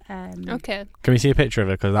 But okay. Can we see a picture of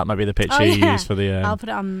her? Because that might be the picture you use for the. I'll put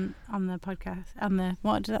it on the podcast. On the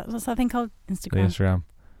what's that thing called? Instagram. The Instagram.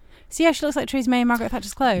 See how she looks like Theresa May in Margaret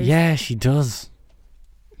Thatcher's clothes? Yeah, she does.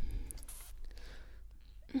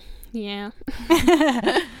 Yeah.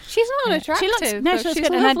 She's not attractive. She looks she's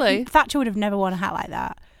good. lovely. And Thatcher would have never worn a hat like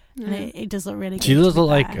that. And it does look really good. She does look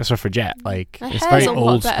like a suffragette. Like her it's hair's very a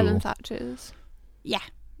lot old better school. than Thatcher's. Yeah.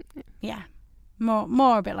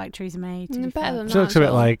 More a bit like Theresa May. To be Better fair. than She looks a bit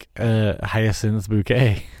like Hyacinth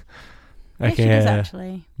Bouquet. Yeah, she does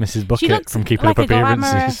actually. Mrs. She Bucket looks from Keeping like Up a Appearances.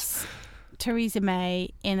 glamorous Theresa May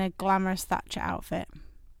in a glamorous Thatcher outfit.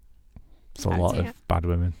 It's a lot of bad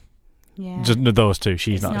women. Yeah. Just those two.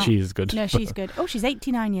 She's not. She's good. No, she's good. Oh, she's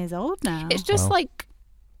 89 years old now. It's just like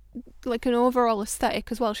an overall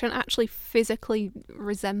aesthetic as well. She doesn't actually physically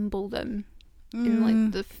resemble them in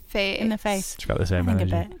like the face. In the face. She's got the same I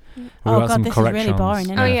think energy. a bit. Oh God, this is really boring.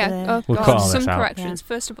 Isn't Oh it, yeah. We'll cut all some this out. corrections.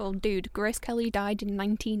 First of all, dude, Grace Kelly died in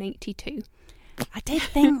 1982. I did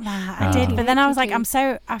think that. I did, but then I was like, I'm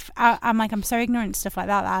so ignorant to stuff like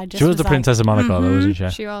that. I just she was the Princess of Monaco, though, wasn't she?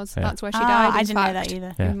 She was. Yeah. That's where she died. I didn't know that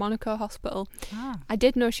either. In Monaco Hospital. I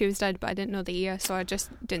did know she was dead, but I didn't know the year, so I just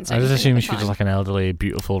didn't say. I just assumed she was just like an elderly,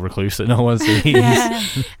 beautiful recluse that no one sees.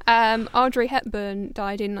 Audrey Hepburn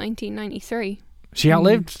died in 1993. She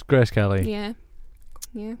outlived Grace Kelly.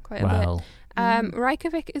 Yeah, quite a bit.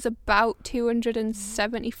 Reykjavik is about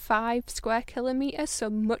 275 square kilometres, so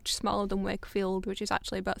much smaller than Wakefield, which is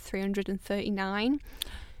actually about 339.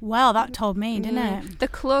 Well, that told me, didn't it? The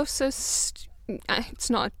closest, it's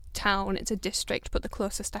not a town, it's a district, but the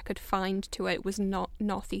closest I could find to it was not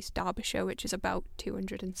Northeast Derbyshire, which is about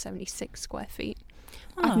 276 square feet.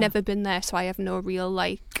 I've never been there, so I have no real,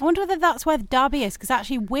 I wonder whether that's where Derby is, because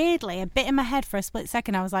actually, weirdly, a bit in my head for a split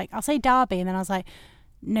second, I was like, I'll say Derby, and then I was like,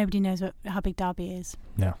 nobody knows how big Derby is.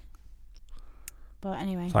 No. But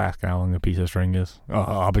anyway. It's like asking how long a piece of string is. Oh,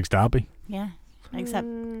 how big's Derby? Yeah, except...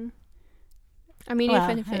 I mean, well,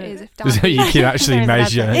 even if it is, if Derby... you can actually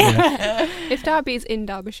measure. Yeah. If Derby is in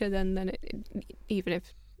Derbyshire, then even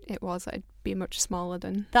if it was, it'd be much smaller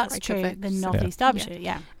than That's Reykjavik. true, than Northeast Derbyshire,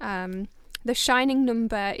 yeah. The shining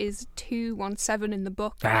number is 217 in the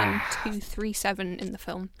book and 237 in the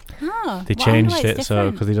film. Oh, they changed it so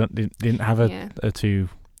because they didn't have a 2.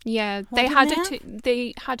 Yeah, they had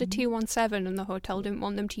a 217, and the hotel didn't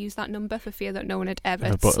want them to use that number for fear that no one had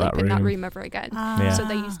ever sleep in that room ever again. So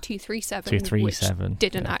they used 237, which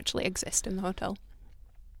didn't actually exist in the hotel.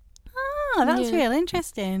 Oh, that's real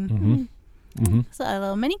interesting. It's a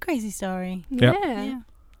little mini crazy story. Yeah.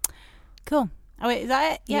 Cool. Oh wait, is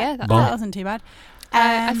that it? Yeah, that wasn't too bad.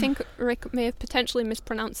 I think Rick may have potentially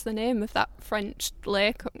mispronounced the name of that French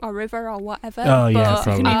lake or river or whatever. Oh yeah,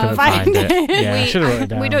 probably couldn't find it. Yeah, I should have wrote it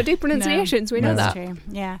down. We don't do pronunciations. We know that. True.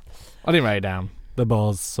 Yeah. I didn't write it down. The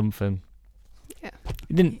ball's something. Yeah.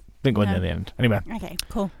 It didn't go near the end. Anyway. Okay.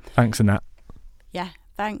 Cool. Thanks and that. Yeah.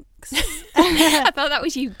 Thanks. I thought that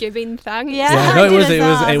was you giving thanks. Yeah. No, it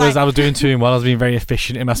was. I was doing 2 in 1. I was being very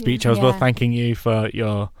efficient in my speech. I was both thanking you for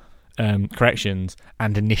your corrections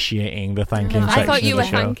and initiating the thanking section. I thought you of were the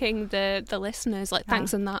show. thanking the listeners, like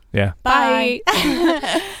thanks and that. Yeah. Bye.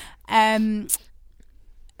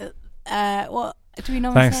 What do we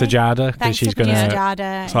normally Thanks say? to Jada because she's going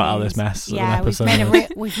to sort out this mess. Yeah, we've made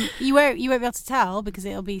you won't be able to tell because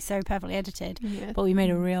it'll be so perfectly edited. Yeah. But we made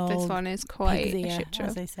a real. This one is quite a shit show,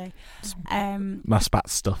 as they say. My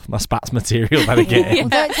spats stuff, my spats material that I get in. Well,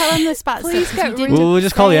 don't tell them the spats stuff. We'll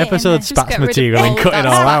just call the episode spats material and cut it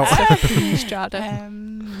all out.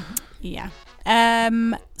 Yeah.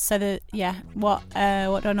 So what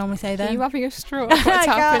do I normally say then? Are you having a stroke? What's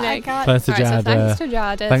happening? Thanks to Jada. Thanks to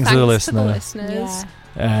Jada. Thanks to the listeners.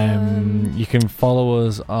 You can follow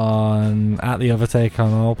us on @TheOvertake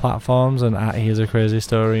on all platforms and @Here's a Crazy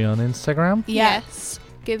Story on Instagram. Yes.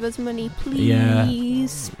 Give us money, please. Yeah.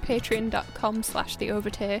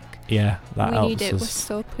 Patreon.com/TheOvertake. Yeah, that we helps need it. us. We're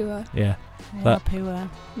so poor. Yeah. Poor.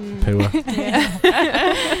 Yeah.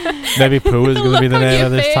 Maybe poor is going to be the name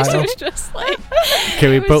of this title. Just like, Can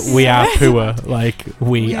we put we are poor? Like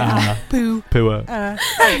we are poor.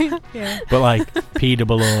 Yeah. But like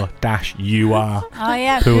POO-you are. Oh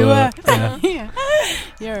yeah, poor. Yeah.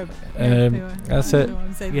 You're poor. That's it.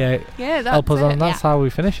 Yeah. that's help us on. it. That's how we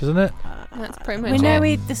finish, isn't it? That's pretty much We it. know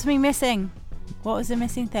there's something missing. What was the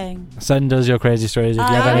missing thing? Send us your crazy stories if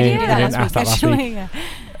you have any. Yeah, I didn't ask that last week. Yeah.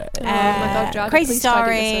 Oh my God, Jada, crazy please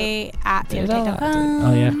tidy story @theovertake.com.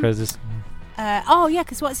 Oh yeah, crazy.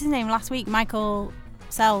 Because what's his name last week? Michael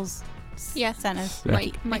Sells. Yeah. Sent us.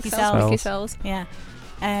 Mikey Sells. Mickey Sells. Yeah.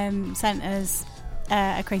 Sent us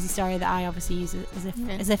a crazy story that I obviously use as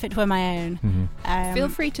if it were my own. Mm-hmm. Feel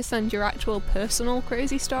free to send your actual personal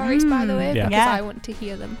crazy stories, by the way, because I want to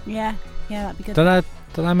hear them. Yeah, that'd be good.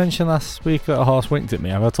 Did I mention last week that a horse winked at me?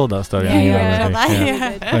 Have I told that story? Yeah.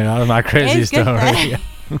 That was my crazy story.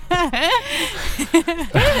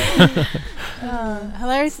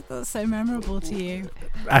 Hilarious. That's so memorable to you.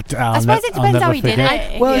 I suppose it depends how he did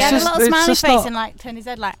it. Well, he it's had just, a little smiley just face not, and turned his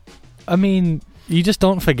head like. I mean, you just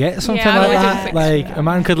don't forget something Yeah, like I that. don't Like think a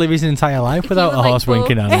man could live his entire life If without you a were, horse both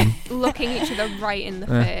winking at him. looking each other right in the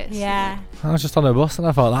face. Yeah. I was just on a bus and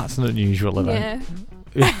I thought that's an unusual event.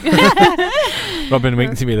 Yeah. Robin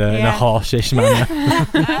winked at me there in a horse-ish manner.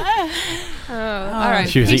 All right.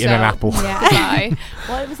 She was peace eating an out. apple. Yeah. Bye.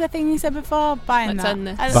 What was the thing you said before? Buying Let's that. end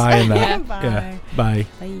this. Buying that. Yeah. Bye. Yeah. Bye.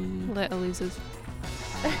 Bye. Little losers.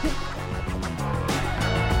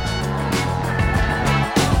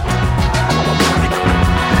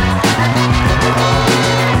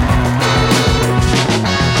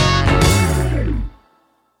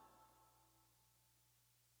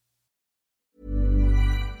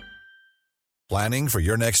 Planning for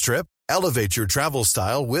your next trip? Elevate your travel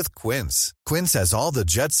style with Quince. Quince has all the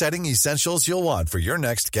jet-setting essentials you'll want for your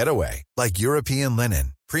next getaway, like European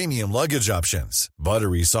linen, premium luggage options,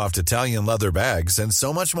 buttery soft Italian leather bags, and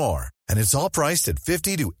so much more. And it's all priced at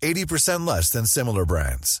 50 to 80% less than similar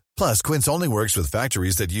brands. Plus, Quince only works with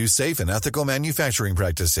factories that use safe and ethical manufacturing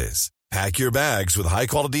practices. Pack your bags with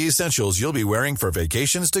high-quality essentials you'll be wearing for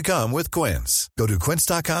vacations to come with Quince. Go to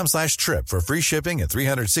quince.com/trip for free shipping and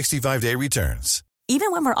 365-day returns.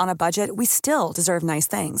 Even when we're on a budget, we still deserve nice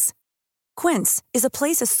things. Quince is a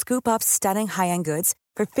place to scoop up stunning high-end goods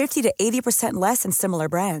for 50 to 80% less than similar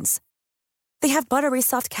brands. They have buttery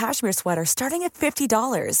soft cashmere sweaters starting at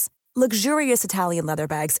 $50, luxurious Italian leather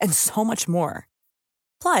bags, and so much more.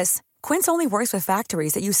 Plus, Quince only works with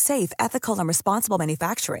factories that use safe, ethical, and responsible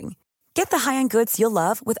manufacturing. Get the high-end goods you'll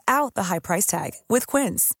love without the high price tag with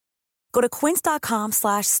Quince. Go to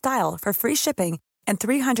quince.com/style for free shipping and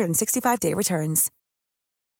 365-day returns.